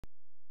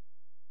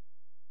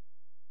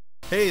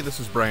Hey, this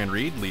is Brian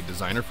Reed, lead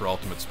designer for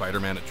Ultimate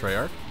Spider-Man at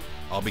Treyarch.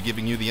 I'll be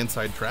giving you the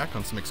inside track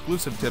on some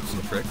exclusive tips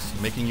and tricks,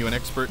 making you an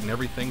expert in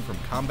everything from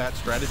combat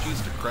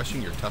strategies to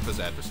crushing your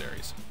toughest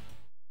adversaries.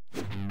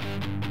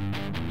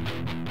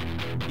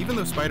 Even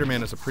though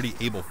Spider-Man is a pretty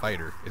able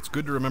fighter, it's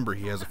good to remember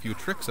he has a few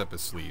tricks up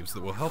his sleeves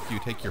that will help you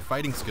take your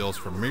fighting skills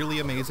from merely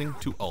amazing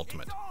to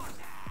ultimate.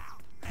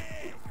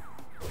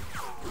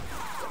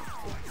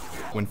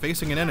 When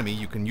facing an enemy,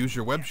 you can use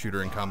your web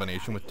shooter in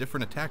combination with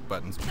different attack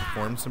buttons to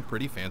perform some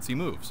pretty fancy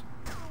moves.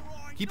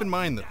 Keep in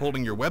mind that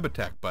holding your web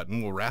attack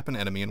button will wrap an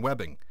enemy in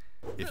webbing.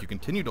 If you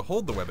continue to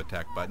hold the web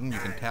attack button, you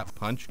can tap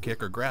punch,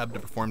 kick, or grab to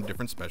perform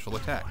different special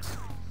attacks.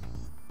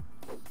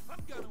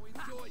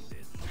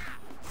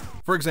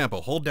 For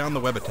example, hold down the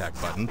web attack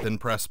button, then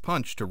press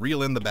punch to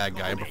reel in the bad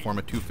guy and perform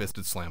a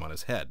two-fisted slam on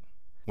his head.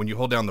 When you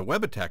hold down the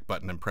web attack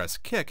button and press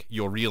kick,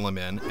 you'll reel him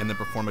in and then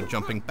perform a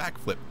jumping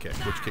backflip kick,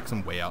 which kicks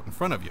him way out in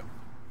front of you.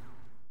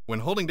 When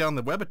holding down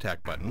the web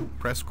attack button,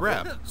 press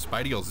grab.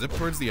 Spidey will zip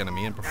towards the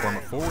enemy and perform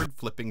a forward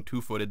flipping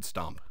two-footed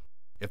stomp.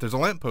 If there's a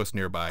lamppost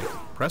nearby,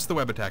 press the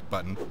web attack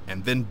button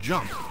and then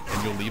jump,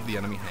 and you'll leave the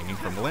enemy hanging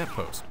from the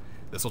lamppost.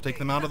 This will take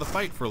them out of the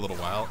fight for a little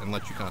while and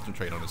let you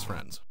concentrate on his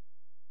friends.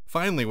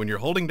 Finally, when you're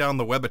holding down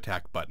the web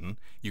attack button,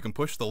 you can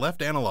push the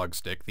left analog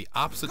stick the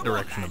opposite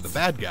direction of the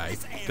bad guy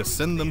to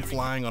send them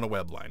flying on a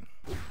web line.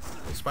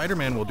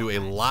 Spider-Man will do a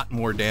lot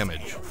more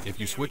damage if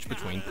you switch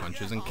between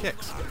punches and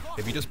kicks.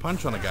 If you just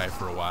punch on a guy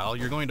for a while,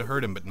 you're going to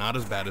hurt him, but not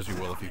as bad as you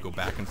will if you go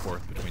back and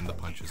forth between the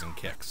punches and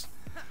kicks.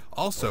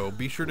 Also,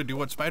 be sure to do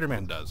what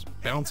Spider-Man does.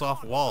 Bounce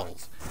off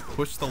walls.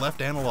 Push the left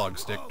analog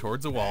stick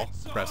towards a wall,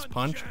 press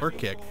punch or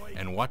kick,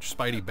 and watch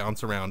Spidey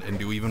bounce around and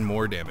do even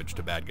more damage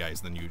to bad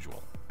guys than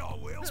usual.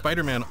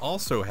 Spider-Man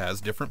also has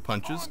different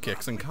punches,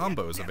 kicks, and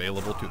combos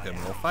available to him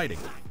while fighting.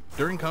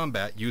 During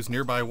combat, use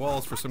nearby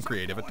walls for some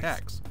creative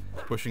attacks.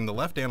 Pushing the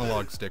left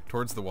analog stick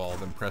towards the wall,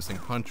 then pressing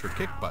punch or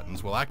kick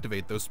buttons will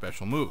activate those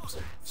special moves.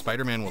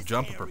 Spider-Man will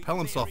jump and propel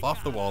himself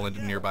off the wall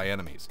into nearby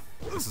enemies.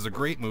 This is a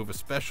great move,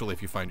 especially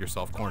if you find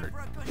yourself cornered.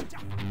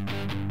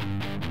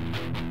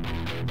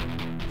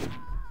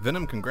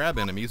 Venom can grab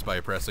enemies by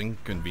pressing,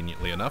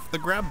 conveniently enough, the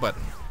grab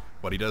button.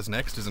 What he does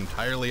next is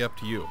entirely up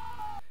to you.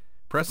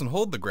 Press and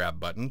hold the grab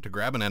button to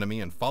grab an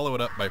enemy and follow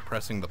it up by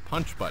pressing the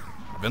punch button.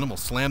 Venom will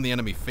slam the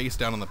enemy face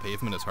down on the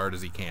pavement as hard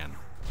as he can.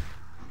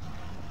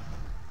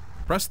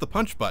 Press the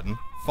punch button,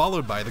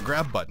 followed by the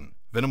grab button.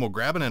 Venom will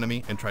grab an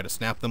enemy and try to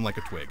snap them like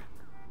a twig.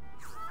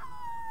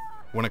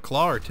 When a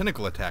claw or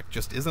tentacle attack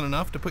just isn't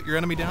enough to put your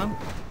enemy down,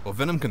 well,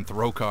 Venom can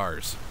throw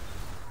cars.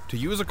 To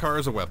use a car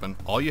as a weapon,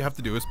 all you have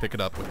to do is pick it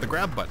up with the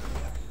grab button.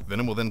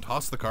 Venom will then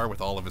toss the car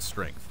with all of his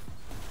strength.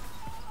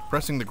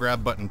 Pressing the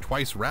grab button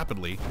twice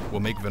rapidly will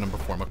make Venom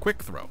perform a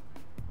quick throw.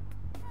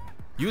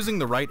 Using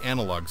the right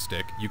analog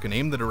stick, you can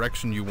aim the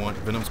direction you want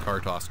Venom's car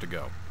toss to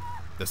go.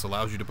 This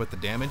allows you to put the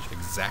damage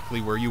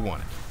exactly where you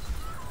want it.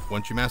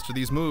 Once you master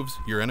these moves,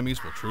 your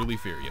enemies will truly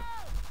fear you.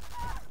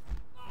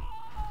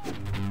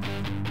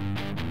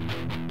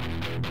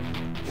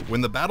 When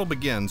the battle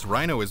begins,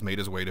 Rhino has made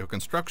his way to a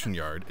construction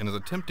yard and is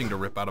attempting to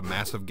rip out a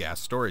massive gas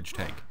storage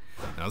tank.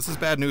 Now this is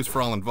bad news for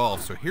all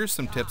involved, so here's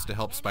some tips to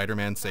help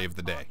Spider-Man save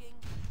the day.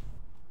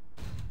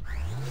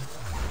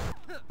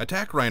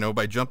 Attack Rhino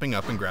by jumping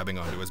up and grabbing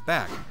onto his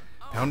back.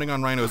 Pounding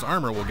on Rhino's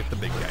armor will get the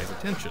big guy's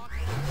attention.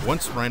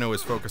 Once Rhino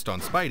is focused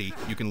on Spidey,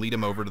 you can lead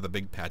him over to the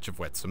big patch of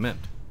wet cement.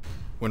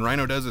 When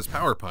Rhino does his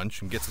power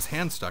punch and gets his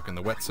hand stuck in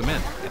the wet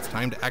cement, it's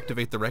time to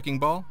activate the wrecking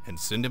ball and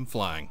send him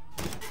flying.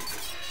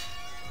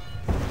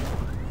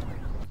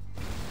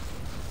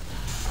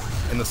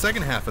 In the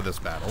second half of this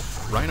battle,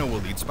 Rhino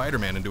will lead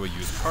Spider-Man into a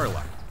used car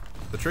lot.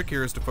 The trick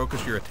here is to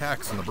focus your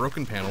attacks on the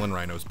broken panel in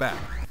Rhino's back.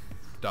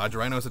 Dodge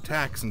Rhino's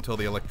attacks until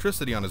the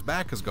electricity on his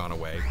back has gone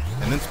away,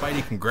 and then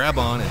Spidey can grab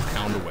on and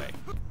pound away.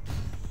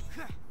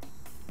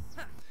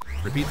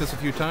 Repeat this a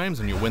few times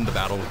and you'll win the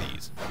battle with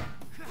ease.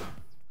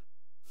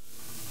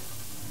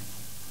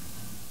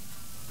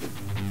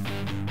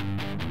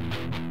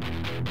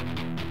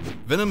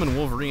 Venom and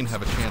Wolverine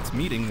have a chance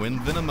meeting when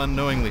Venom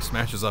unknowingly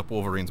smashes up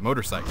Wolverine's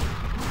motorcycle.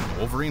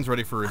 Wolverine's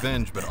ready for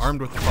revenge, but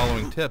armed with the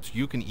following tips,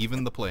 you can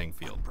even the playing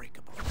field.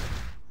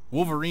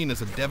 Wolverine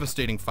is a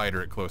devastating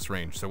fighter at close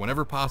range, so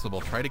whenever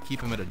possible, try to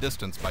keep him at a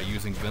distance by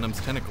using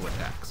Venom's tentacle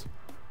attacks.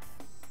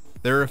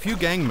 There are a few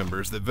gang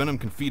members that Venom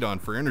can feed on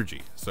for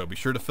energy, so be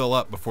sure to fill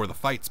up before the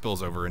fight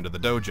spills over into the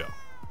dojo.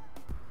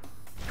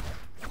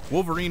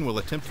 Wolverine will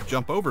attempt to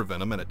jump over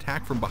Venom and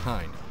attack from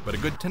behind, but a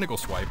good tentacle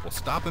swipe will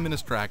stop him in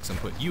his tracks and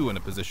put you in a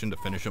position to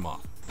finish him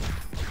off.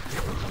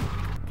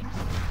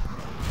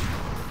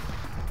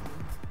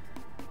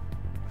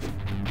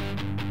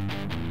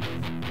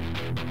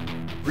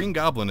 Green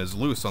Goblin is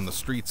loose on the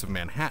streets of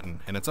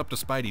Manhattan, and it's up to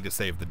Spidey to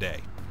save the day.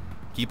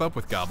 Keep up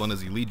with Goblin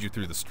as he leads you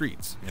through the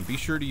streets, and be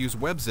sure to use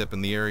web zip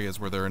in the areas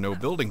where there are no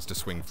buildings to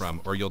swing from,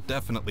 or you'll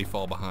definitely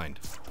fall behind.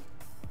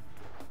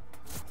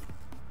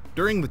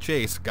 During the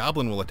chase,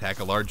 Goblin will attack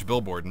a large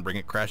billboard and bring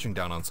it crashing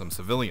down on some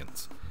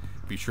civilians.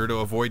 Be sure to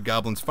avoid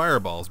Goblin's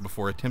fireballs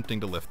before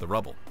attempting to lift the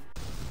rubble.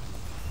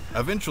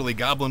 Eventually,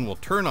 Goblin will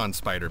turn on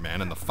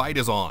Spider-Man and the fight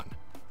is on.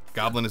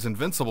 Goblin is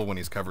invincible when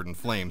he's covered in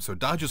flames, so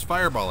dodge his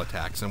fireball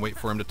attacks and wait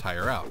for him to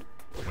tire out.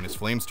 When his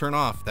flames turn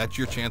off, that's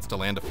your chance to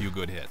land a few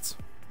good hits.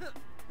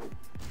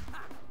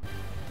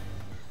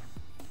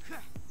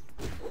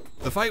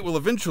 The fight will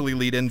eventually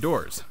lead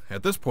indoors.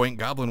 At this point,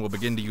 Goblin will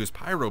begin to use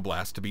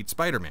Pyroblast to beat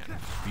Spider-Man.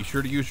 Be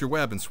sure to use your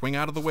web and swing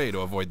out of the way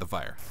to avoid the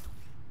fire.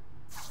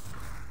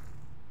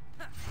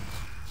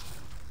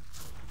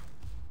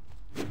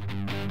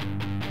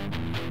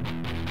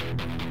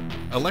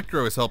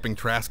 Electro is helping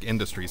Trask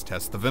Industries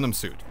test the Venom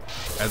suit.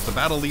 As the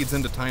battle leads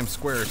into Times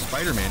Square,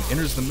 Spider-Man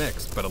enters the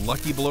mix, but a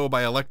lucky blow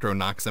by Electro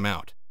knocks him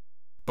out.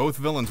 Both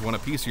villains want a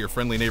piece of your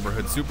friendly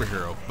neighborhood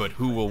superhero, but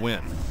who will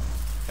win?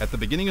 At the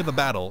beginning of the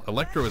battle,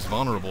 Electro is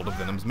vulnerable to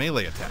Venom's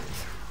melee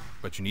attacks,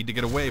 but you need to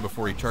get away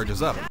before he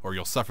charges up, or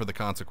you'll suffer the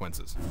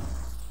consequences.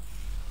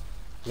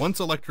 Once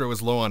Electro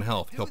is low on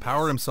health, he'll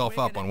power himself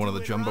up on one of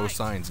the jumbo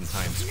signs in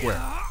Times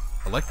Square.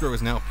 Electro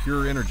is now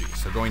pure energy,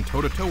 so going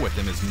toe-to-toe with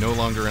him is no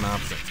longer an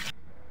option.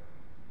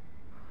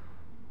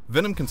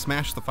 Venom can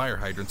smash the fire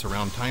hydrants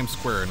around Times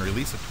Square and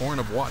release a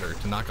torrent of water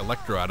to knock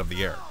Electro out of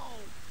the air.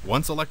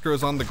 Once Electro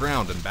is on the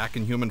ground and back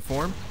in human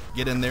form,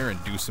 get in there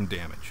and do some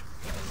damage.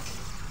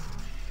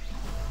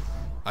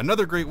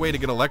 Another great way to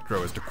get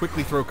Electro is to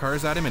quickly throw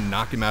cars at him and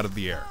knock him out of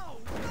the air.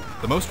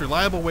 The most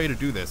reliable way to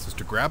do this is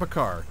to grab a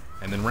car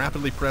and then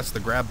rapidly press the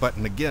grab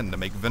button again to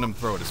make Venom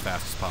throw it as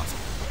fast as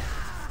possible.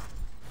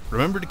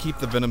 Remember to keep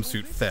the Venom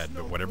suit fed,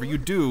 but whatever you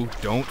do,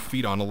 don't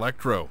feed on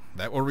Electro.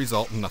 That will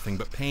result in nothing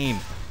but pain.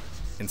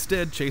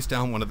 Instead, chase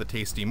down one of the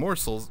tasty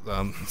morsels,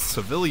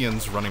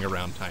 civilians running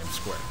around Times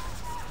Square.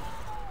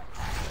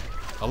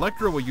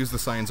 Electro will use the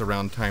signs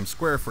around Times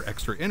Square for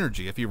extra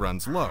energy if he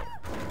runs low.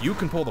 You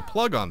can pull the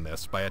plug on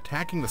this by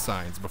attacking the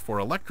signs before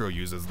Electro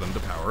uses them to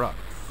power up.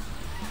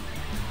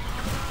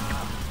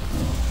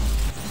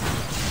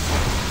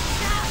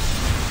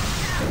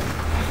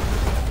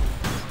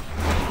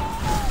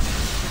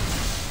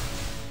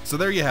 So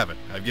there you have it.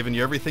 I've given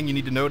you everything you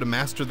need to know to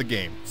master the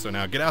game, so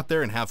now get out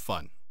there and have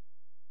fun.